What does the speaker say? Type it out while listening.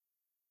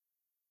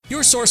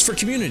Your source for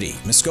community.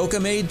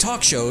 Muskoka-made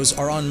talk shows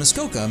are on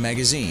Muskoka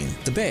Magazine,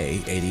 The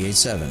Bay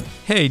 88.7.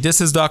 Hey, this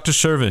is Dr.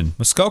 Shervin.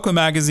 Muskoka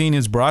Magazine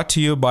is brought to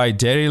you by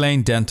Dairy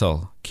Lane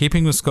Dental,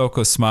 keeping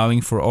Muskoka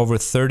smiling for over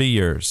 30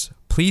 years.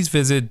 Please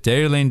visit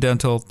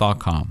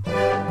dairylanedental.com.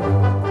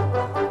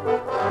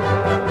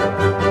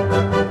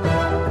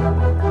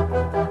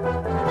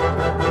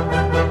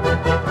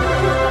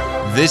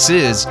 This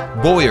is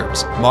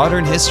Boyer's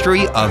Modern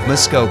History of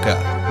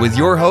Muskoka with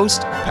your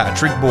host,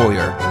 Patrick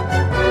Boyer.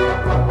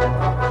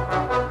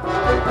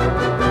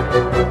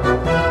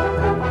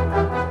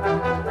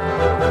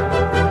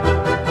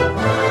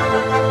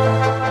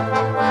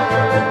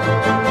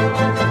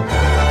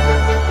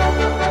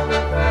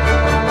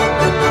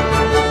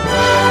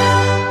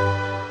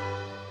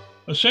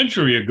 A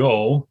century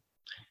ago,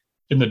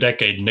 in the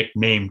decade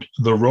nicknamed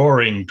the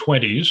Roaring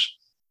Twenties,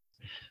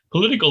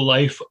 political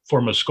life for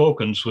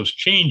Muskokans was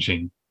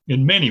changing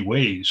in many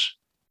ways.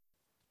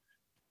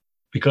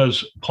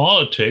 Because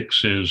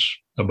politics is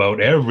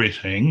about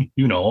everything,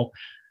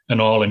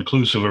 an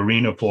all-inclusive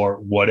arena for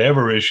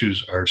whatever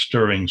issues are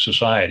stirring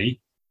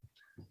society.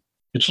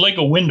 It's like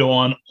a window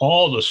on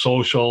all the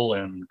social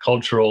and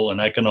cultural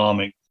and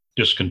economic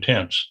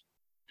discontents.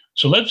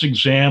 So let's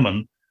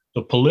examine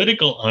the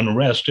political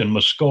unrest in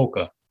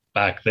Muskoka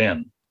back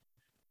then.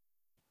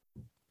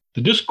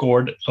 The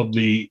discord of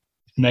the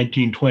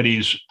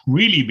 1920s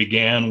really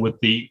began with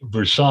the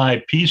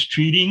Versailles Peace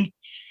Treaty,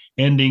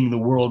 ending the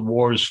World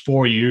War's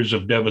 4 years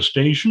of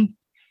devastation,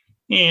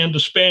 and the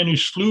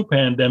Spanish flu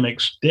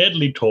pandemic's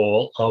deadly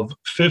toll of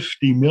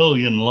 50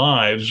 million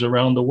lives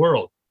around the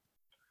world,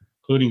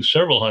 including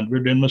several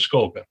hundred in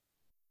Muskoka.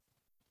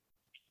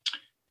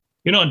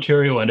 In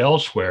Ontario and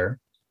elsewhere,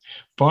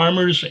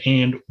 farmers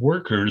and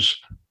workers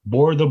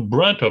bore the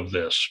brunt of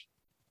this,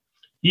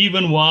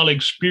 even while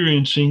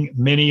experiencing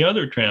many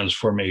other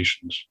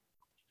transformations.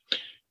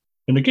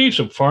 In the case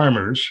of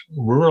farmers,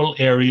 rural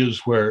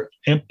areas were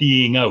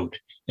emptying out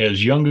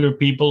as younger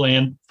people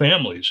and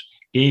families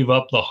gave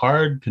up the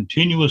hard,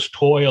 continuous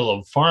toil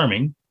of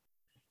farming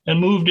and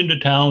moved into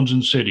towns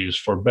and cities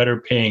for better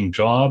paying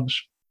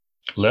jobs,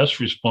 less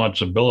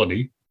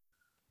responsibility,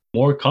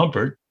 more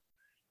comfort,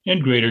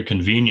 and greater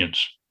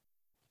convenience.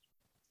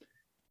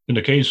 In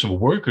the case of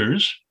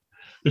workers,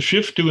 the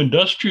shift to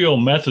industrial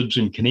methods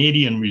in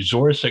Canadian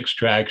resource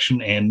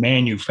extraction and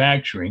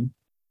manufacturing,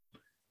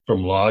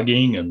 from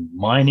logging and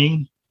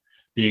mining,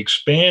 the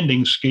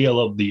expanding scale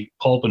of the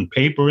pulp and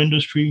paper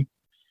industry,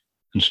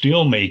 and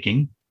steel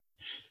making,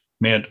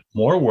 meant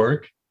more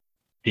work,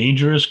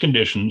 dangerous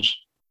conditions,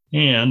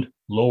 and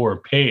lower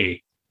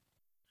pay.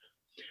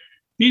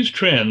 These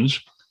trends,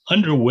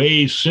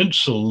 underway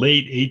since the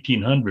late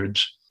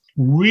 1800s,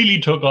 really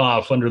took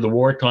off under the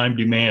wartime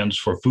demands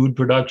for food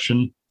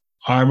production,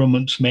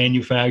 armaments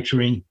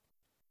manufacturing,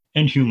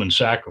 and human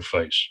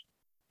sacrifice.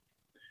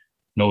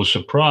 No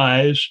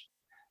surprise,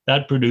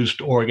 that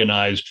produced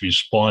organized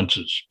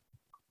responses.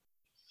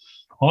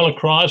 All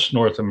across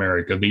North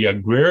America, the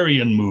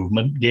agrarian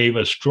movement gave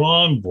a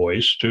strong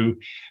voice to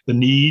the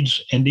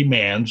needs and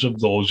demands of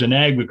those in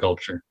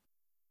agriculture.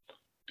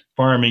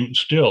 Farming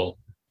still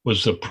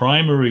was the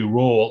primary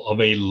role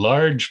of a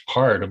large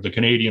part of the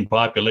Canadian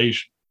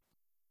population.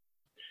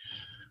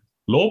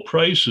 Low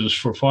prices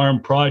for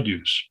farm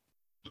produce,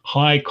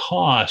 high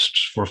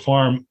costs for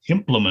farm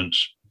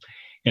implements,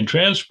 and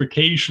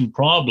transportation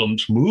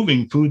problems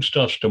moving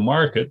foodstuffs to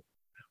market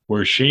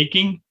were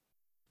shaking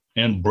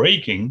and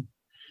breaking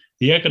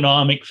the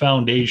economic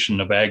foundation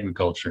of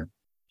agriculture.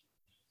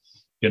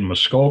 In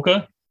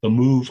Muskoka, the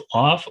move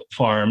off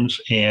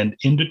farms and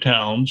into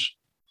towns,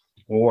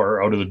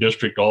 or out of the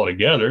district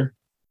altogether,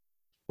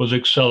 was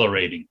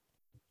accelerating.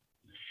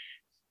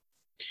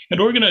 And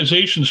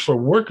organizations for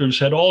workers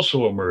had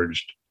also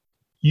emerged,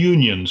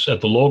 unions at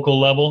the local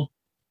level,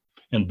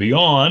 and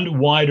beyond,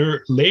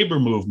 wider labor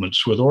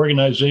movements with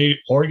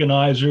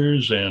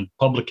organizers and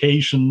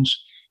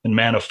publications and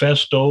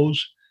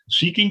manifestos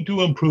seeking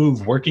to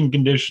improve working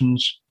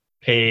conditions,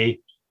 pay,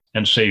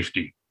 and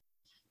safety.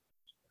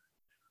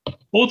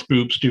 Both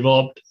groups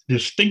developed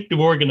distinctive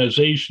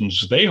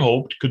organizations they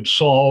hoped could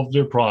solve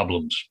their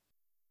problems,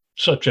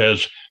 such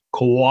as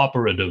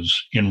cooperatives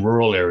in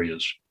rural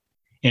areas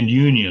and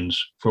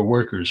unions for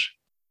workers.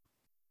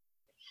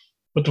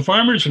 But the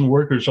farmers and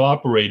workers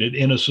operated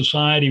in a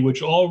society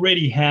which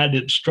already had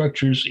its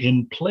structures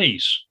in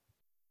place,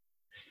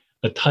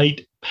 a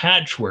tight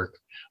patchwork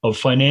of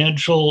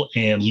financial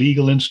and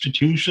legal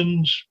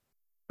institutions,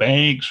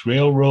 banks,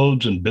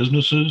 railroads, and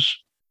businesses,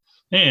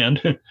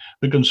 and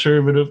the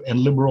conservative and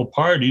liberal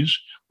parties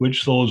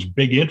which those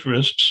big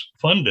interests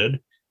funded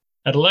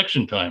at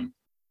election time.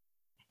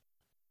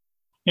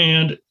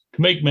 And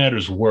to make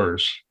matters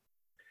worse,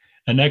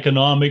 an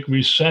economic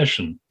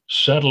recession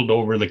settled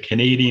over the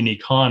Canadian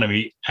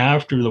economy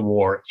after the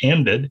war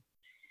ended,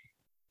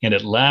 and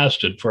it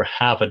lasted for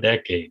half a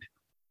decade.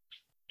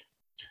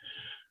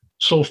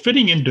 So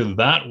fitting into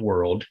that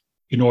world,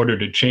 in order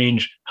to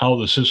change how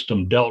the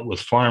system dealt with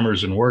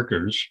farmers and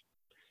workers,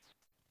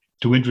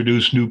 to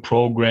introduce new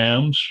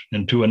programs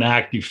and to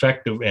enact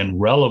effective and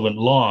relevant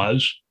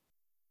laws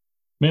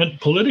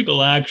meant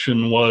political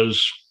action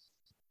was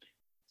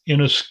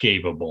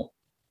inescapable.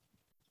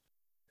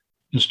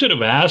 Instead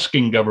of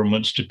asking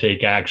governments to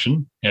take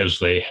action, as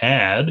they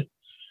had,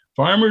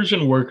 farmers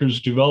and workers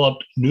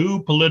developed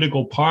new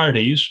political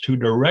parties to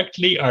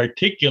directly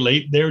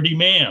articulate their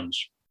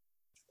demands,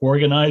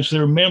 organize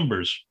their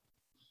members,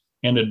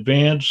 and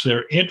advance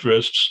their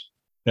interests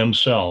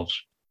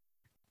themselves.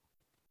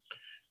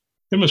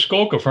 In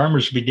Muskoka,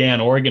 farmers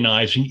began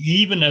organizing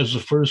even as the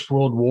First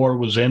World War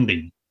was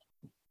ending.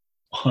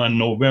 On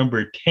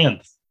November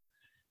 10th,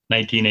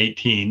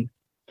 1918,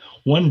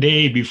 one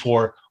day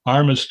before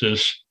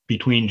armistice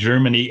between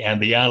Germany and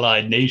the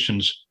Allied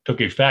nations took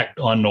effect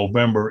on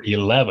November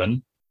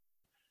 11,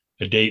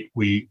 a date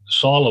we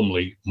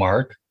solemnly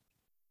mark,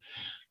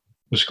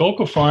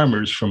 Muskoka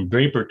farmers from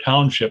Draper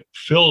Township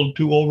filled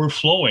to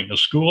overflowing a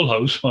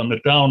schoolhouse on the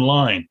town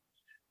line.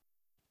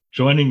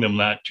 Joining them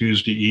that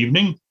Tuesday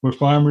evening were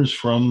farmers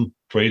from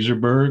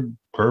Fraserburg,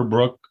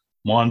 Purbrook,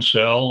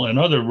 Monsell, and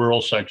other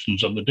rural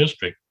sections of the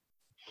district.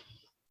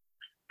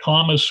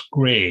 Thomas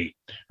Gray,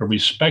 a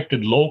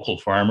respected local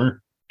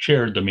farmer,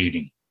 chaired the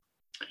meeting.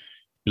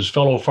 His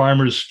fellow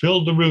farmers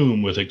filled the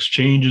room with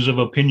exchanges of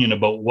opinion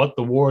about what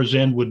the war's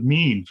end would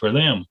mean for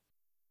them.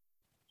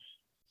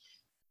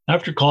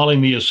 After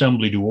calling the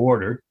assembly to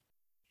order,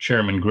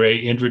 Chairman Gray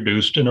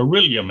introduced an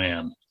Orillia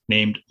man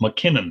named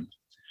McKinnon,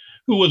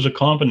 who was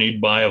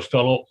accompanied by a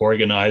fellow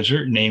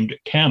organizer named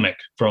Kamek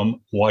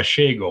from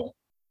Washego.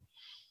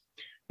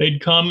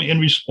 They'd come in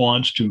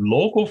response to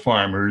local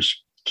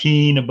farmers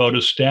keen about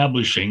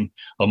establishing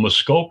a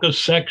Muskoka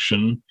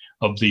section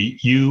of the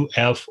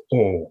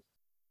UFO.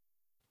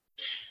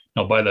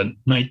 Now, by the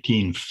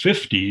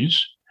 1950s,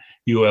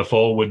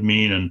 UFO would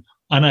mean an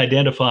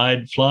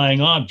unidentified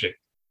flying object,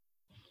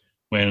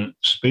 when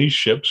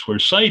spaceships were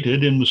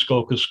sighted in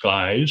Muskoka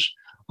skies,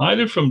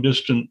 either from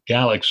distant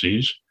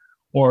galaxies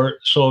or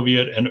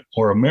Soviet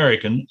or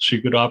American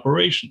secret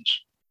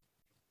operations.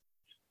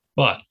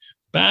 But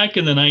back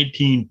in the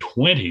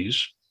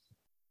 1920s,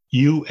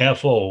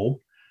 UFO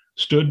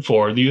stood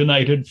for the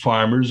United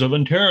Farmers of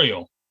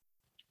Ontario,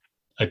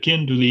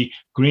 akin to the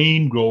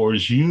Grain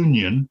Growers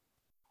Union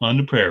on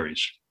the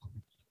prairies.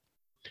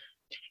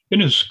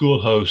 In his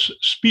schoolhouse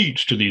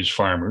speech to these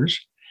farmers,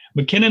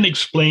 McKinnon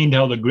explained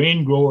how the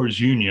Grain Growers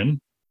Union,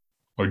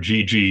 or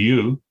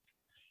GGU,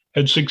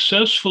 had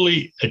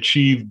successfully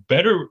achieved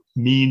better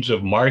means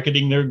of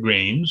marketing their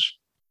grains,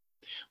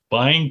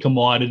 buying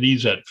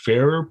commodities at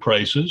fairer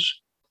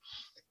prices,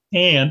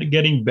 and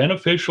getting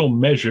beneficial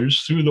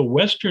measures through the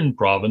Western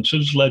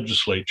provinces'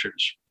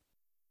 legislatures.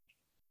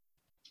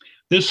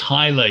 This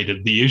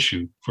highlighted the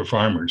issue for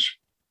farmers.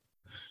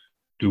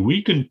 Do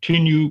we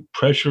continue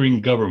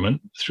pressuring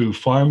government through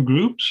farm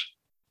groups,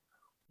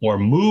 or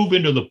move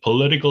into the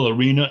political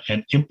arena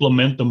and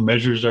implement the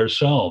measures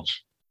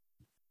ourselves?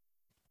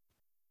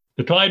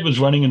 The tide was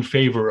running in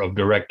favor of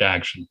direct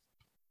action.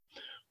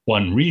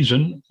 One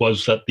reason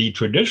was that the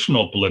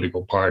traditional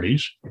political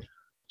parties,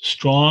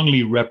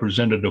 strongly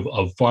representative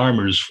of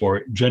farmers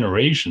for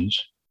generations,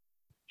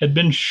 had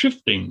been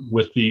shifting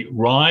with the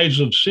rise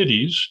of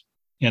cities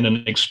and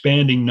an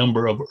expanding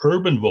number of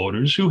urban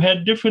voters who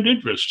had different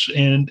interests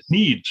and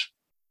needs.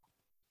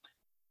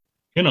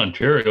 In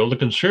Ontario, the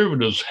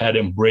Conservatives had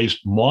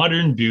embraced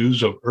modern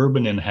views of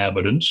urban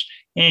inhabitants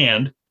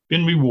and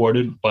been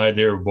rewarded by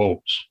their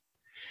votes.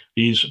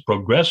 These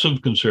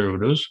progressive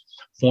Conservatives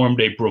formed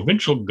a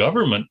provincial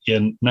government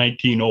in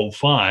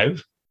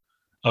 1905,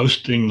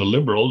 ousting the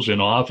Liberals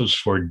in office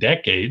for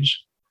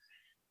decades,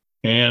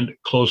 and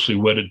closely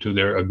wedded to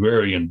their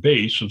agrarian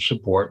base of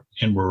support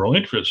in rural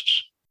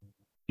interests.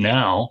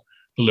 Now,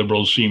 the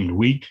Liberals seemed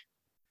weak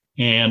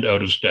and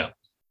out of step.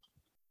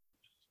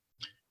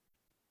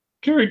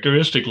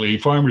 Characteristically,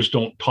 farmers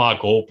don't talk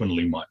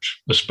openly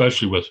much,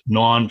 especially with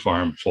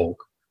non-farm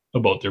folk,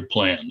 about their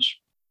plans.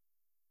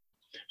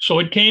 So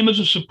it came as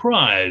a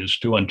surprise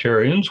to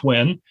Ontarians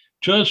when,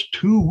 just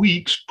 2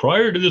 weeks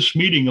prior to this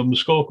meeting of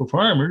Muskoka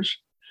farmers,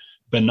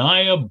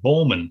 Benaiah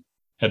Bowman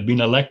had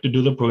been elected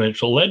to the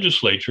provincial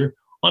legislature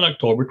on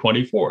October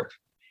 24th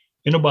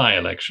in a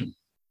by-election.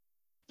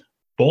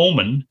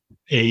 Bowman,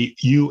 a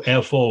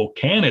UFO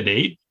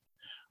candidate,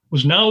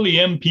 was now the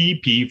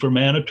MPP for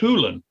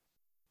Manitoulin,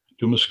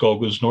 to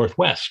Muskoka's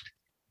northwest.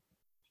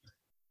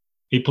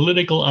 A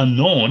political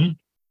unknown,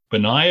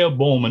 Benaiah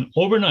Bowman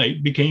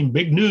overnight became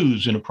big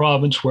news in a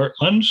province where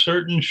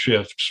uncertain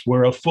shifts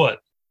were afoot.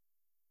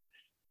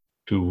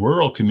 To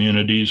rural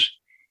communities,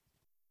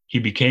 he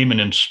became an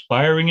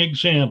inspiring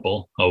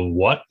example of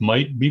what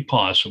might be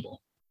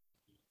possible.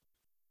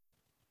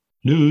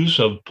 News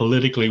of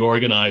politically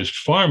organized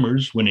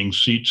farmers winning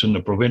seats in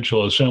the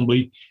provincial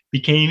assembly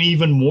became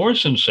even more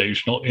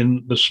sensational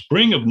in the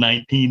spring of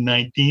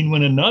 1919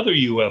 when another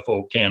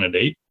UFO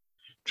candidate,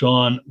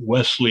 John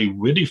Wesley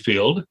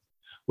Whittyfield,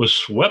 was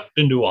swept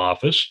into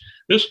office,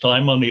 this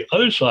time on the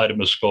other side of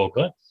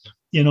Muskoka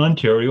in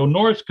Ontario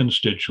North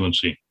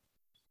constituency,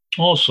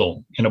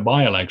 also in a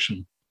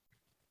by-election.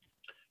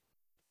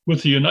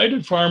 With the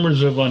United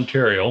Farmers of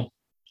Ontario,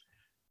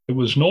 it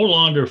was no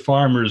longer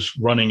farmers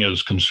running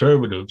as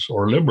conservatives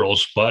or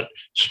liberals, but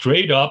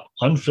straight up,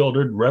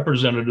 unfiltered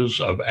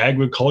representatives of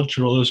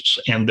agriculturalists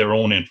and their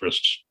own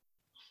interests.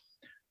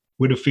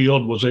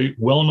 Whitfield was a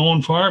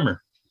well-known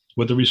farmer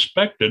with a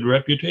respected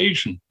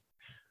reputation.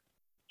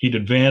 He'd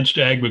advanced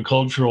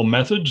agricultural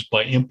methods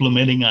by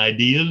implementing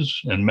ideas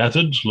and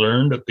methods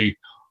learned at the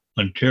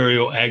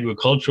Ontario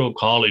Agricultural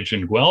College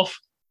in Guelph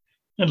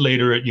and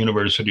later at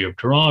University of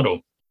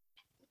Toronto.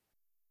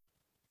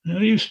 Now,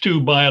 these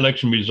two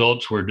by-election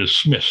results were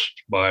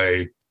dismissed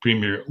by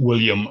Premier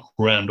William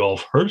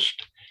Randolph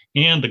Hearst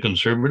and the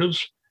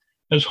Conservatives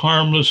as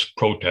harmless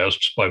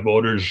protests by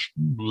voters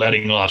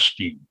letting off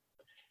steam,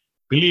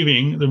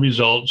 believing the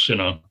results in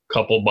a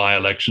couple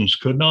by-elections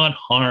could not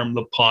harm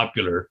the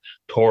popular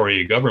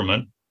Tory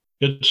government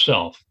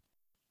itself.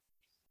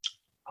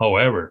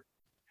 However,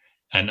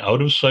 an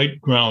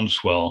out-of-sight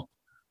groundswell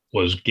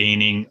was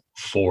gaining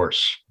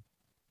force.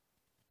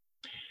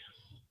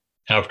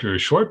 After a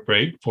short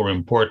break for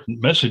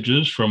important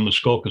messages from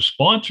Muskoka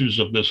sponsors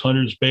of this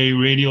Hunters Bay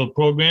radio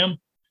program,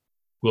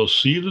 we'll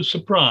see the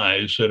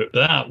surprise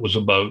that was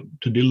about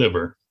to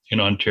deliver in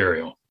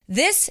Ontario.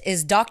 This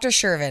is Dr.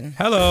 Shervin.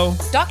 Hello.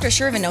 Dr.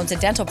 Shervin owns a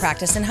dental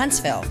practice in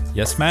Huntsville.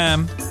 Yes,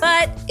 ma'am.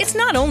 But it's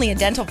not only a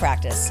dental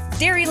practice.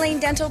 Dairy Lane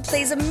Dental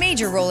plays a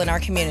major role in our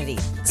community,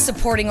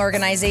 supporting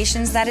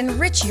organizations that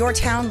enrich your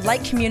town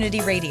like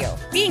community radio,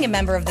 being a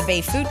member of the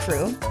Bay Food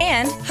Crew,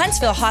 and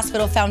Huntsville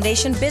Hospital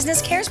Foundation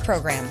Business Cares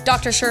Program.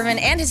 Dr.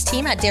 Shervin and his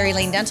team at Dairy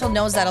Lane Dental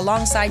knows that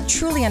alongside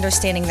truly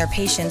understanding their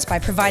patients by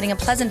providing a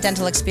pleasant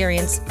dental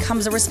experience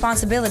comes a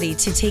responsibility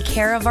to take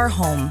care of our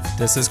home.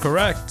 This is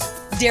correct.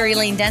 Dairy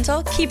Lane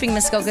Dental, keeping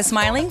Muskoka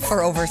smiling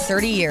for over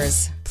 30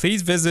 years.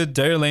 Please visit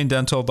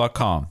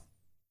DairyLaneDental.com.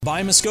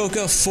 By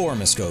Muskoka for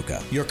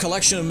Muskoka, your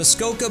collection of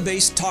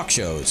Muskoka-based talk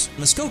shows.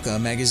 Muskoka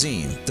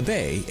Magazine, The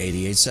Bay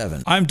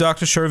 88.7. I'm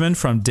Dr. Shervin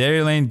from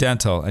Dairy Lane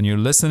Dental, and you're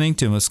listening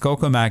to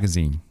Muskoka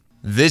Magazine.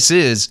 This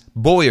is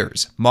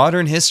Boyer's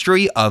Modern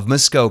History of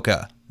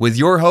Muskoka with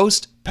your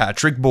host,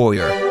 Patrick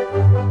Boyer.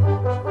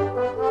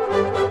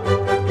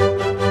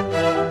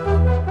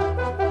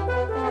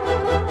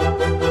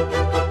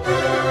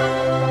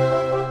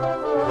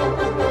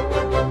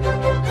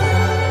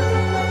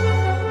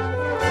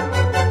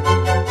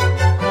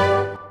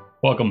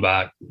 Welcome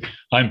back.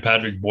 I'm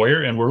Patrick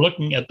Boyer, and we're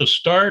looking at the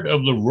start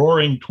of the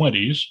Roaring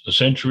Twenties a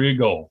century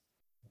ago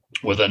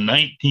with a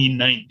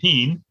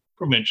 1919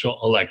 provincial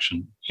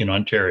election in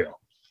Ontario.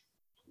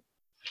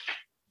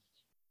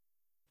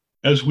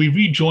 As we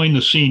rejoin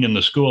the scene in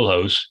the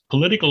schoolhouse,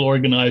 political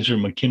organizer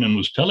McKinnon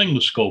was telling the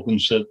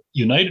Muskokans that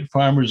United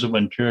Farmers of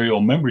Ontario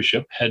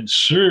membership had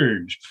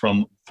surged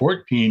from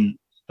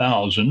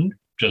 14,000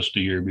 just a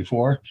year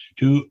before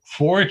to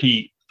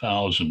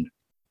 40,000.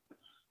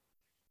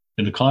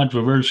 In the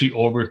controversy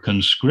over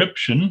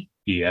conscription,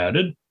 he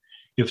added,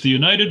 if the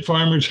United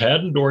Farmers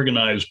hadn't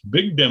organized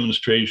big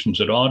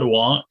demonstrations at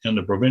Ottawa and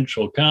the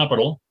provincial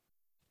capital,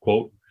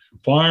 quote,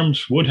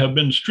 farms would have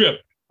been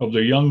stripped of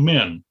their young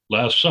men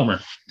last summer,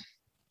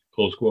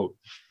 close quote.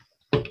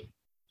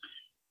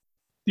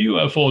 The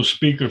UFO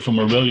speaker from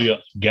Orillia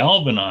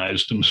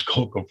galvanized the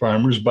Muskoka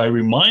farmers by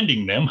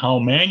reminding them how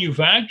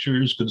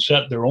manufacturers could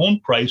set their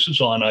own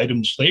prices on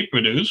items they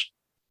produced,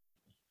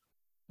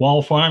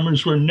 while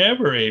farmers were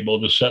never able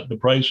to set the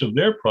price of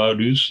their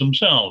produce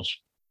themselves.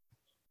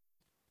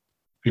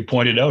 He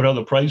pointed out how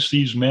the price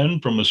these men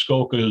from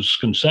Muskoka's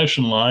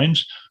concession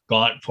lines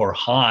got for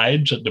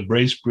hides at the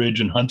Bracebridge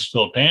and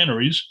Huntsville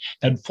tanneries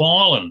had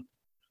fallen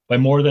by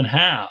more than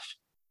half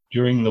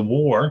during the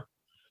war,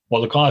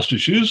 while the cost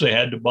of shoes they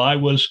had to buy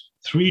was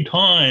 3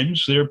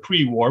 times their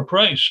pre-war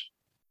price.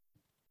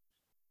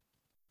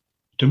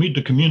 To meet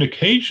the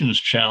communications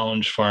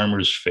challenge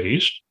farmers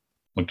faced,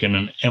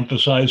 McKinnon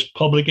emphasized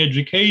public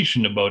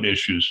education about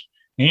issues,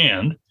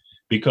 and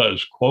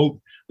because, quote,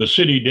 the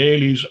city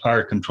dailies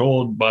are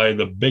controlled by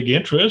the big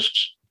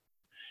interests,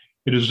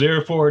 it is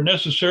therefore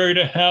necessary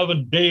to have a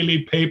daily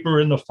paper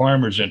in the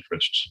farmers'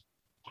 interests,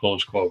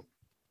 close quote.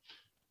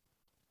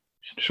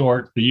 In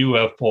short, the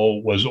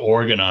UFO was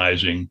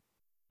organizing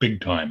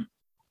big time.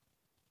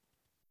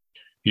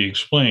 He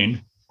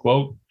explained,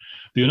 quote,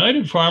 the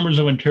United Farmers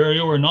of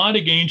Ontario are not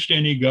against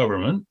any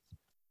government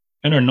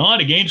and are not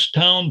against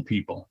town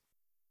people.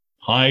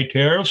 High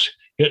tariffs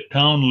hit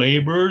town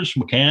laborers,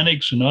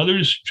 mechanics, and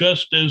others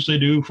just as they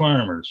do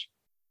farmers.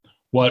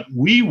 What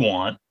we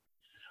want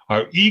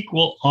are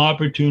equal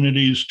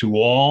opportunities to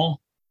all,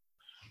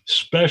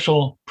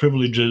 special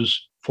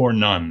privileges for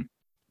none,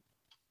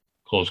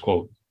 close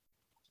quote.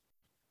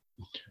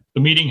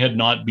 The meeting had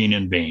not been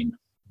in vain.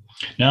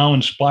 Now,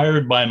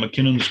 inspired by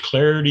McKinnon's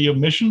clarity of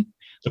mission,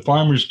 the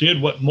farmers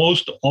did what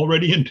most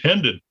already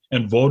intended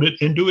and voted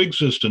into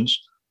existence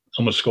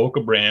a Muskoka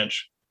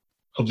branch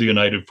of the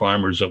United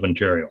Farmers of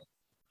Ontario.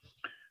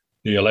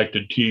 They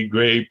elected T.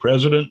 Gray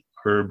president,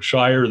 Herb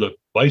Shire the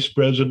vice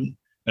president,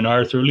 and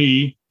Arthur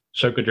Lee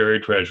secretary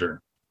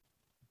treasurer.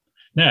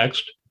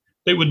 Next,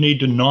 they would need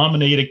to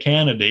nominate a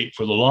candidate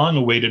for the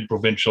long-awaited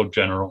provincial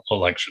general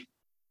election.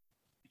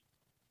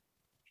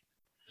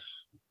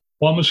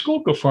 While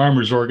Muskoka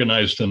farmers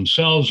organized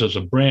themselves as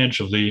a branch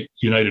of the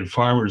United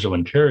Farmers of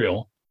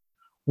Ontario,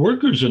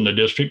 workers in the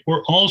district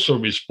were also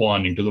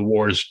responding to the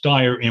war's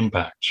dire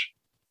impacts.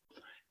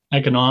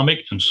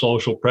 Economic and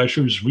social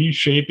pressures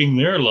reshaping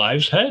their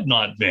lives had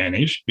not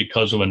vanished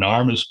because of an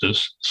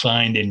armistice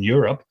signed in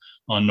Europe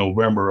on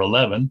November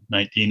 11,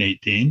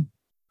 1918.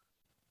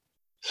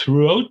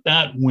 Throughout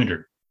that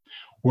winter,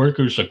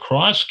 workers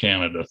across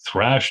Canada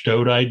thrashed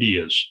out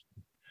ideas.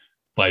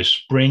 By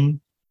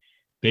spring,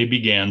 they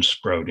began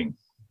sprouting.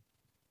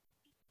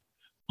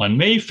 On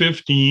May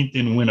 15th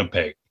in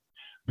Winnipeg,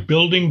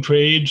 building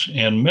trades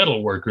and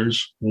metal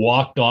workers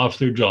walked off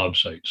their job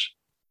sites.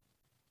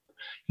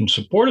 In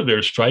support of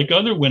their strike,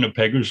 other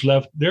Winnipeggers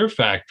left their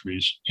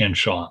factories and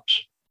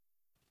shops.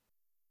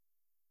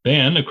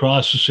 Then,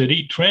 across the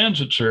city,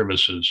 transit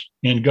services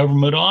and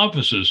government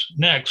offices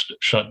next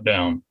shut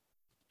down.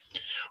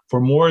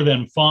 For more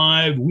than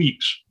 5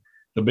 weeks,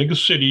 the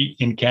biggest city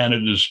in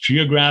Canada's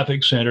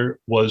geographic center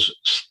was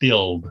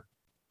stilled,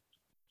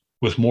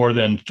 with more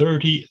than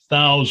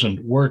 30,000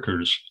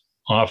 workers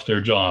off their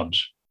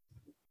jobs.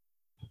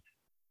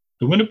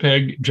 The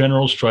Winnipeg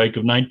General Strike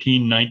of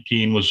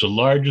 1919 was the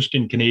largest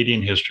in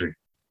Canadian history.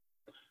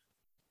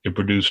 It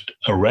produced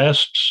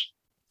arrests,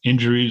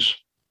 injuries,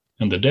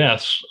 and the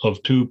deaths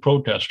of 2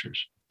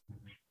 protesters.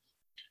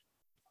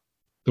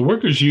 The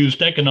workers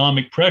used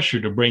economic pressure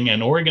to bring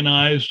an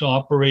organized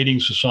operating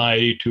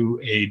society to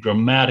a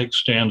dramatic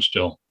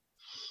standstill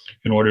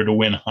in order to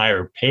win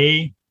higher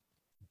pay,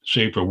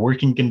 safer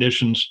working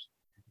conditions,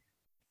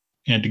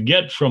 and to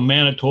get from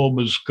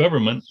Manitoba's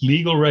government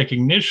legal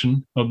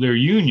recognition of their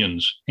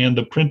unions and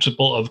the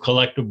principle of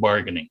collective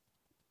bargaining.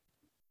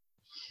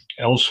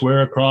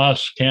 Elsewhere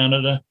across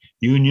Canada,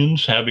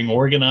 unions, having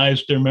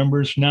organized their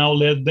members, now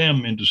led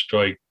them into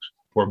strikes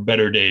for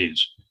better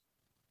days,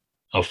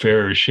 a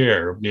fairer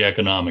share of the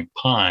economic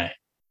pie.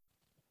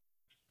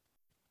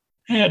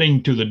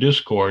 Adding to the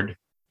discord,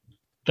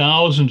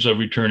 thousands of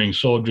returning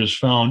soldiers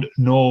found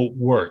no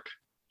work.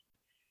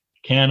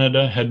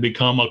 Canada had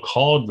become a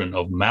cauldron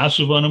of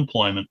massive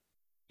unemployment,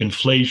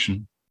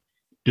 inflation,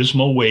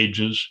 dismal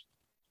wages,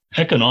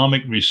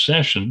 economic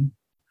recession,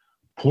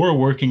 poor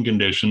working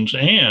conditions,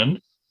 and,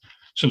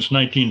 since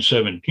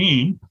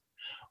 1917,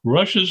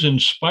 Russia's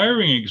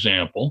inspiring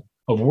example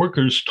of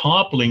workers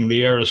toppling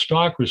the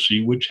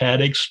aristocracy which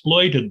had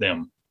exploited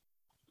them.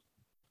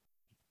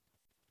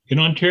 In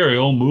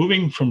Ontario,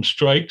 moving from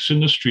strikes in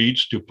the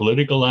streets to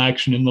political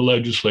action in the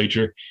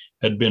legislature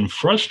had been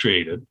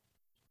frustrated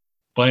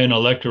by an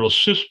electoral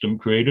system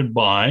created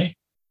by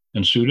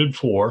and suited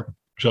for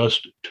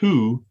just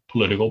 2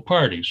 political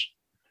parties,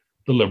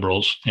 the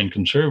Liberals and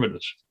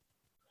Conservatives.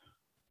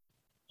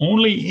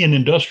 Only in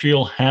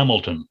industrial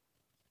Hamilton,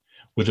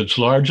 with its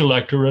large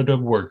electorate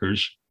of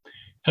workers,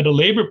 had a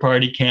Labour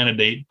Party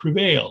candidate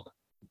prevailed.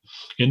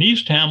 In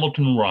East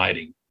Hamilton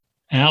riding,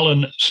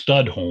 Alan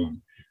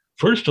Studholme,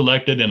 first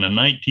elected in a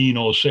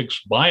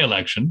 1906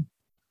 by-election,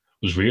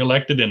 was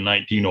re-elected in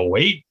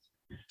 1908,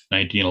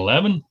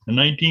 1911, and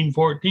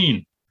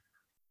 1914,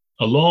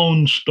 a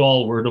lone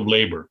stalwart of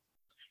Labour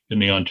in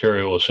the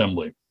Ontario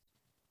Assembly.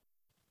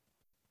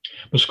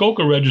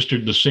 Muskoka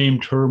registered the same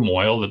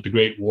turmoil that the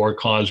Great War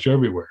caused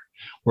everywhere.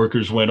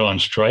 Workers went on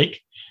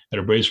strike at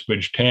a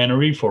Bracebridge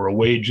tannery for a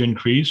wage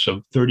increase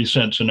of 30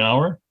 cents an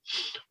hour,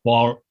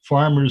 while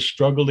farmers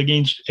struggled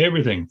against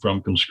everything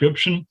from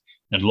conscription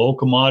and low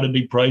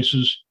commodity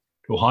prices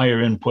to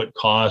higher input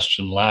costs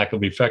and lack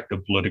of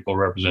effective political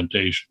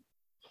representation.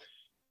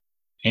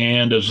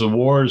 And as the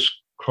war's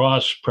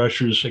cross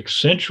pressures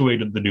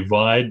accentuated the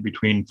divide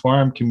between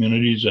farm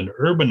communities and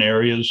urban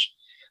areas,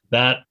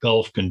 that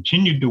gulf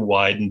continued to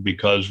widen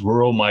because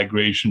rural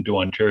migration to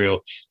Ontario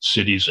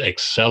cities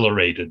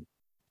accelerated.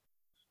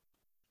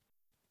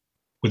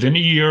 Within a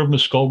year of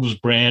Muskoka's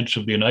branch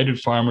of the United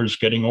Farmers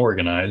getting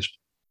organized,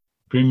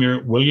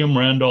 Premier William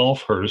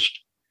Randolph Hearst,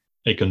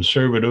 a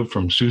conservative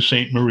from Sault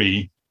Ste.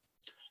 Marie,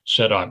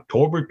 set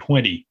October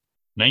 20,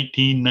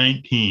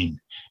 1919,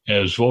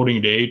 as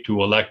voting day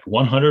to elect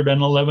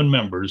 111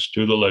 members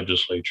to the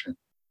legislature.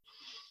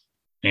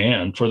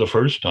 And for the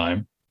first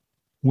time,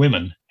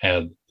 women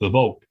had the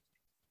vote.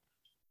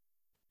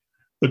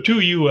 The 2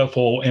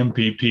 UFO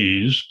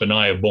MPPs,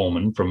 Benaiah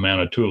Bowman from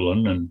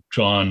Manitoulin and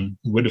John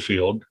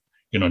Whitfield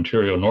in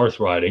Ontario North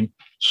Riding,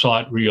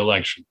 sought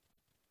re-election.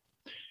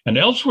 And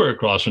elsewhere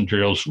across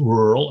Ontario's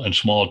rural and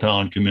small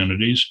town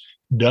communities,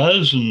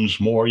 dozens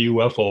more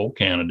UFO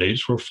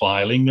candidates were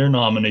filing their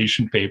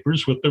nomination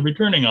papers with the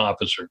returning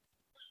officer.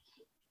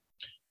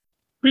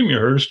 Premier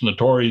Hearst and the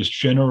Tories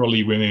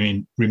generally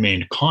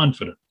remained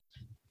confident,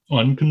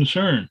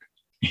 unconcerned,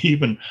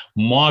 even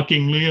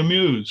mockingly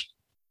amused.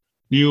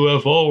 The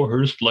UFO,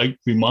 Hearst liked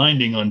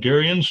reminding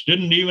Ontarians,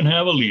 didn't even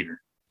have a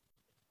leader.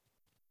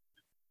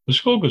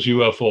 Muskoka's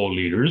UFO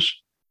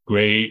leaders,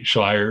 Gray,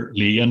 Shire,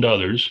 Lee, and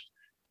others,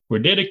 were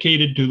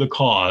dedicated to the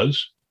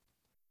cause,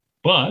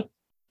 but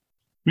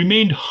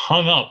remained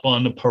hung up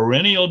on the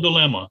perennial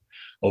dilemma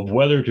of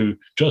whether to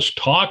just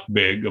talk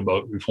big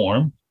about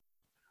reform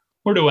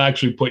or to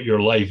actually put your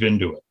life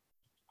into it.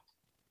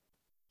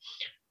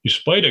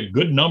 Despite a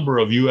good number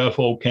of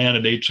UFO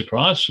candidates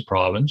across the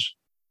province,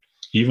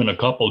 even a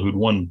couple who'd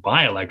won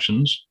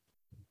by-elections,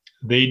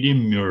 they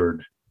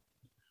demurred.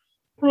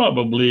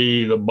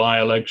 Probably the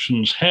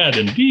by-elections had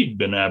indeed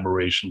been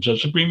aberrations,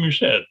 as the Premier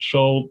said,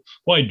 so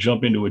why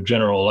jump into a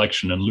general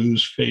election and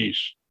lose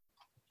face?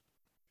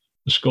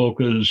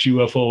 Muskoka's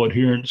UFO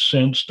adherents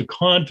sensed the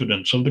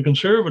confidence of the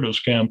Conservatives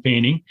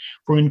campaigning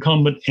for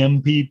incumbent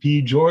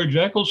MPP George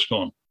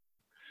Ecclestone.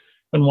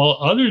 And while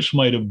others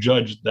might have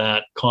judged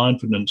that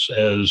confidence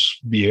as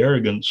the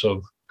arrogance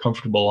of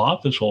comfortable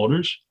office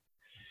holders,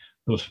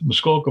 the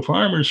Muskoka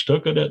farmers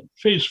took it at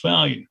face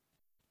value.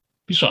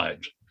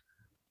 Besides,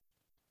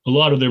 a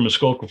lot of their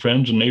Muskoka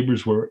friends and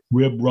neighbors were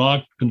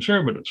rib-rock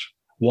Conservatives.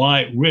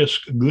 Why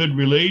risk good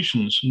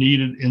relations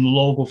needed in the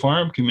local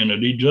farm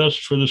community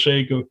just for the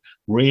sake of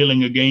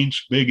railing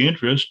against big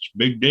interests,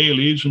 big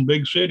dailies, and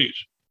big cities?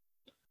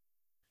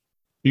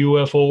 The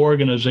UFO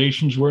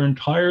organizations were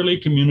entirely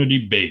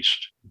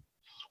community-based.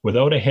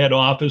 Without a head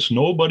office,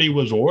 nobody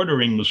was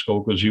ordering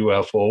Muskoka's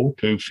UFO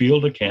to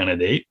field a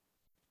candidate.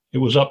 It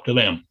was up to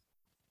them.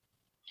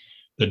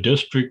 The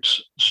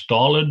district's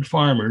stolid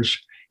farmers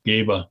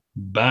gave a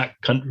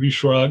backcountry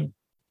shrug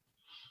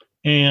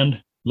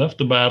and left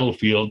the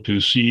battlefield to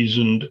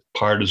seasoned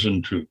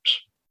partisan troops.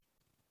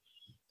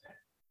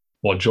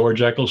 While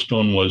George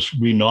Ecclestone was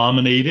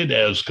renominated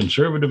as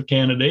Conservative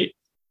candidate,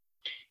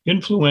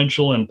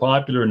 influential and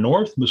popular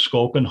North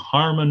Muskokan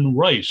Harmon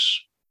Rice,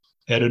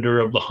 editor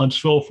of the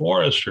Huntsville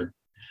Forester,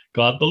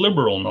 got the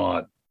Liberal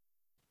nod.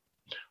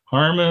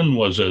 Harmon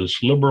was as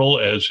liberal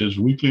as his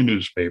weekly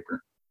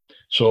newspaper.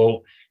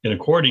 So, in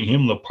according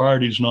him the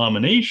party's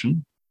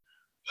nomination,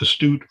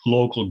 astute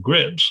local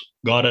grips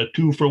got a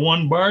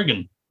 2-for-1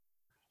 bargain,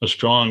 a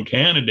strong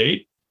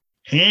candidate,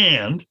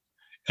 and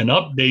an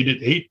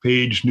updated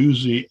 8-page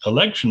newsy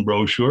election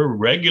brochure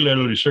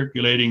regularly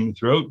circulating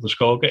throughout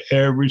Muskoka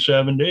every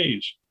 7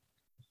 days.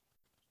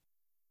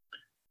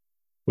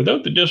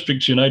 Without the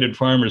district's United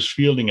Farmers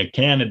fielding a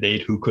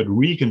candidate who could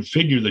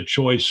reconfigure the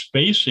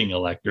choice-facing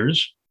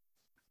electors,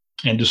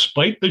 and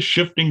despite the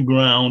shifting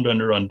ground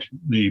under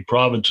the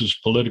province's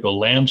political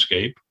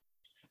landscape,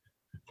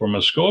 for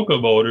Muskoka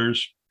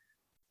voters,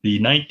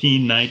 the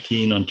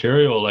 1919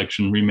 Ontario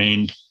election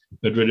remained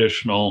the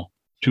traditional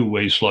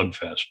two-way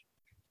slugfest.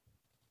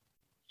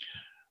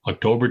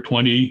 October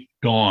 20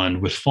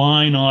 dawned with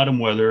fine autumn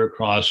weather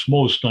across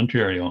most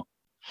Ontario.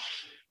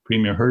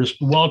 Premier Hearst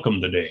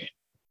welcomed the day,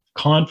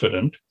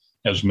 confident,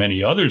 as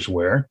many others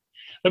were,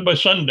 that by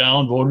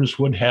sundown voters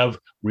would have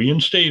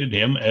reinstated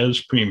him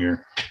as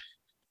Premier.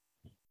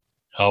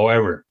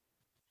 However,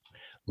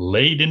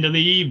 late into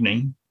the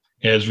evening,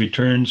 as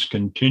returns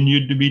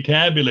continued to be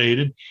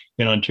tabulated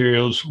in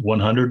Ontario's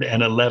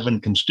 111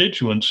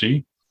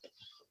 constituency,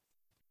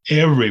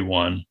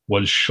 everyone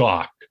was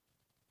shocked,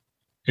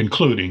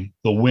 including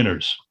the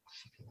winners.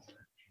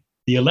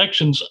 The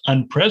election's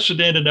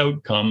unprecedented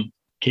outcome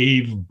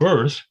gave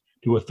birth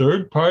to a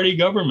third-party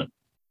government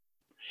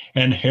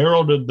and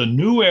heralded the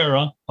new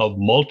era of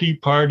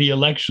multi-party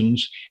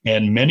elections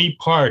and many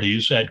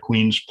parties at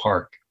Queen's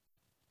Park.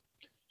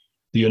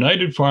 The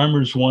United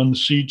Farmers won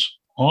seats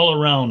all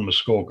around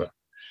Muskoka,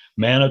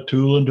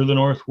 Manitoulin to the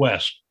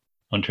northwest,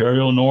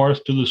 Ontario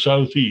North to the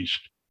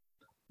southeast,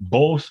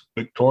 both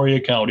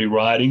Victoria County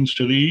ridings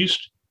to the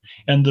east,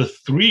 and the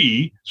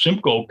 3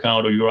 Simcoe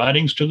County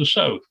ridings to the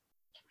south.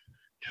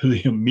 To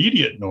the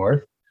immediate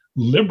north,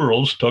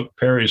 Liberals took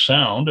Parry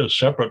Sound, a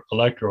separate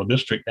electoral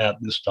district at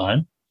this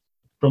time,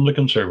 from the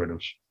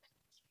Conservatives.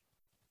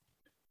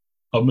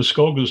 Of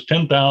Muskoka's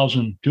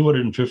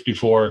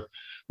 10,254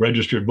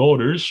 registered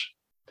voters,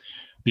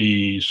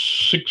 the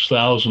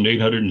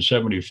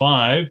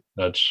 6,875,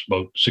 that's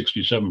about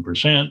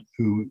 67%,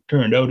 who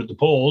turned out at the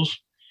polls,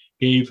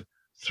 gave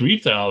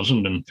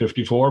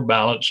 3,054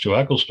 ballots to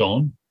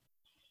Ecclestone,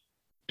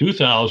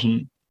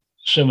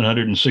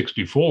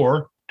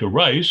 2,764 to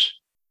Rice,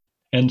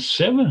 and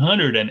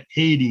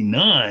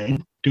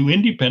 789 to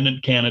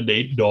independent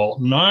candidate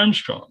Dalton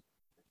Armstrong.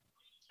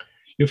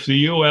 If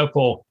the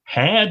UFO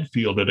had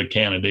fielded a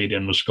candidate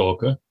in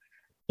Muskoka,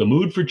 the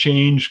mood for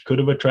change could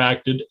have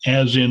attracted,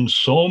 as in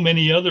so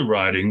many other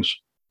ridings,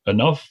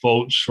 enough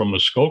votes from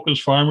Muskoka's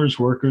farmers,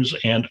 workers,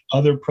 and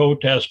other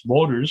protest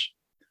voters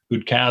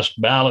who'd cast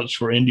ballots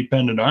for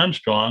independent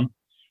Armstrong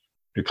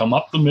to come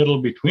up the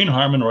middle between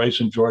Harmon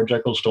Rice and George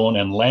Ecclestone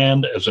and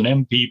land as an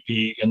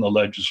MPP in the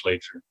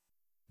legislature.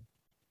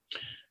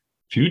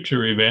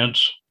 Future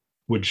events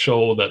would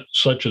show that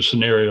such a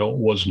scenario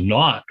was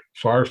not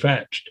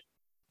far-fetched,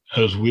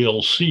 as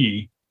we'll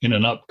see in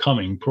an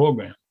upcoming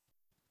program.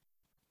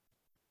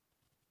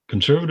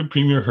 Conservative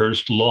Premier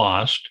Hearst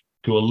lost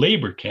to a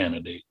Labour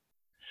candidate,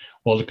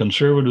 while the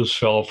Conservatives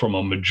fell from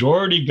a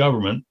majority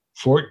government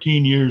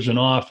 14 years in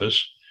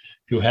office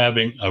to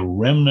having a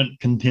remnant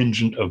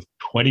contingent of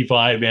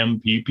 25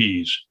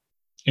 MPPs,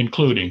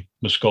 including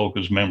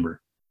Muskoka's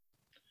member.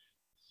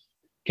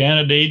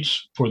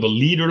 Candidates for the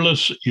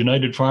leaderless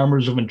United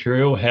Farmers of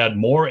Ontario had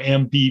more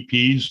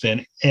MPPs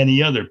than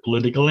any other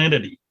political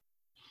entity.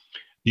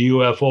 The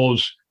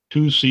UFO's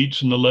 2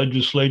 seats in the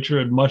legislature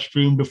had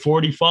mushroomed to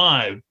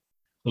 45.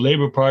 The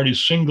Labour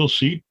Party's single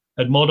seat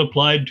had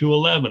multiplied to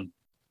 11.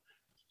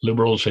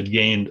 Liberals had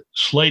gained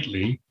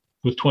slightly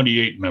with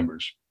 28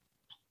 members.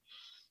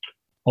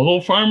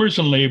 Although Farmers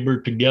and Labour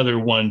together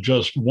won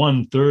just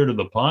 1/3 of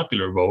the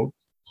popular vote,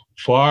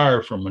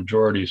 far from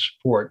majority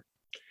support,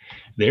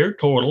 their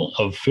total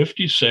of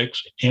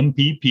 56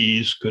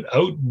 MPPs could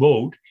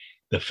outvote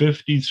the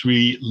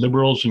 53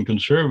 Liberals and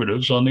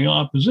Conservatives on the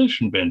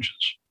opposition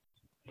benches.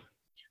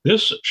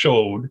 This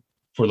showed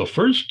for the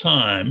first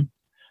time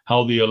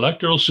how the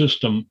electoral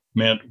system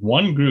meant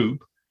one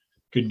group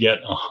could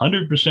get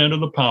 100% of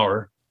the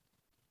power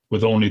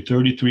with only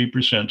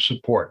 33%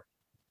 support,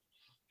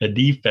 a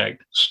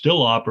defect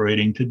still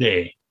operating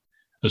today,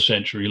 a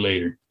century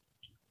later.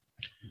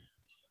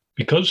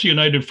 Because the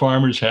United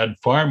Farmers had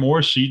far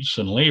more seats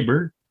than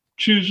Labour,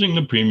 choosing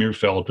the Premier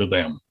fell to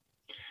them.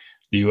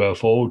 The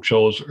UFO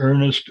chose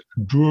Ernest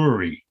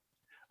Drury,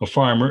 a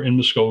farmer in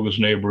Muskoka's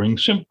neighboring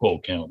Simcoe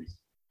County.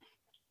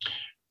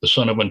 The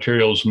son of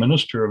Ontario's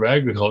Minister of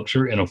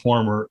Agriculture in a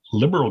former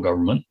Liberal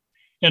government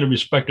and a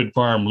respected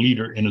farm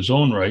leader in his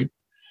own right,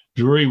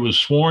 Drury was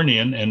sworn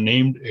in and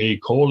named a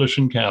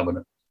coalition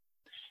cabinet.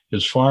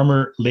 His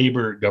farmer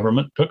Labour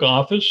government took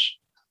office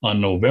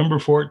on November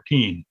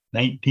 14,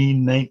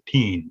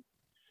 1919,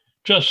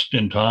 just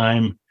in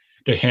time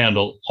to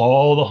handle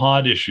all the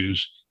hot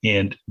issues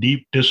and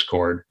deep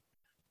discord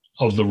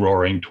of the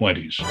Roaring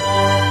Twenties.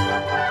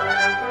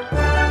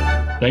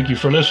 Thank you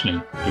for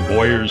listening to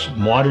Boyer's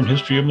Modern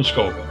History of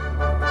Muskoka.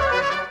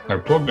 Our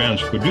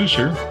program's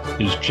producer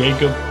is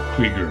Jacob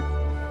Krieger.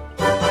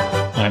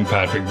 I'm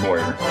Patrick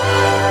Boyer.